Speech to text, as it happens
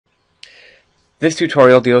This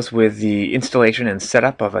tutorial deals with the installation and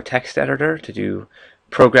setup of a text editor to do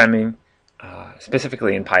programming,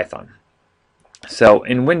 specifically in Python. So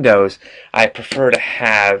in Windows, I prefer to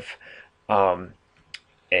have the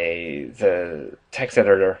text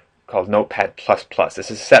editor called Notepad++.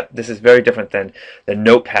 This is very different than the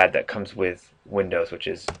Notepad that comes with Windows, which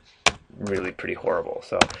is really pretty horrible.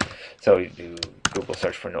 So you do Google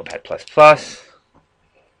search for Notepad++.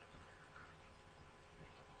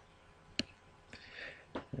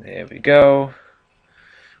 There we go.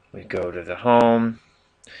 We go to the home.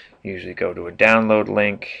 Usually go to a download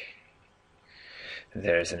link.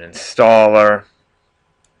 There's an installer,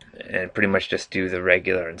 and pretty much just do the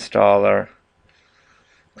regular installer.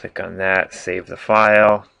 Click on that, save the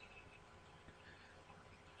file.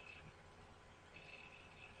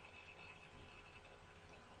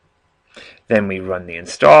 Then we run the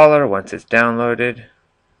installer once it's downloaded.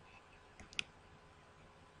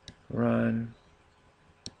 Run.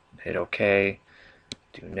 Hit OK.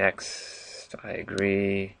 Do next. I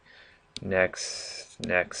agree. Next.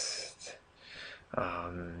 Next.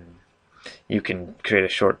 You can create a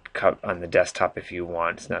shortcut on the desktop if you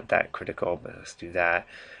want. It's not that critical, but let's do that.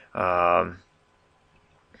 And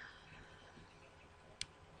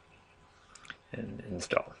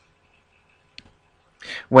install.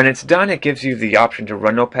 When it's done, it gives you the option to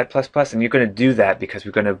run Notepad++, and you're going to do that because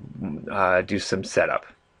we're going to do some setup.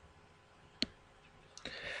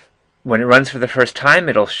 When it runs for the first time,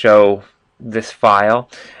 it'll show this file,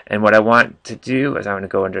 and what I want to do is I want to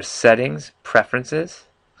go under Settings, Preferences,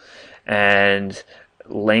 and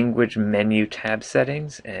Language Menu tab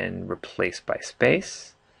Settings, and Replace by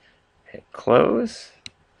Space. Hit Close,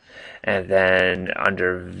 and then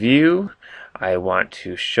under View, I want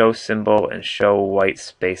to show symbol and show white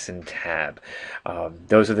space and tab.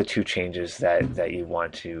 Those are the two changes that you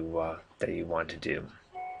want to do.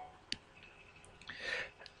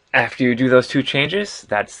 After you do those two changes,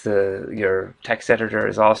 your text editor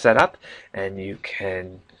is all set up, and you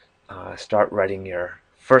can start writing your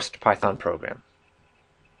first Python program.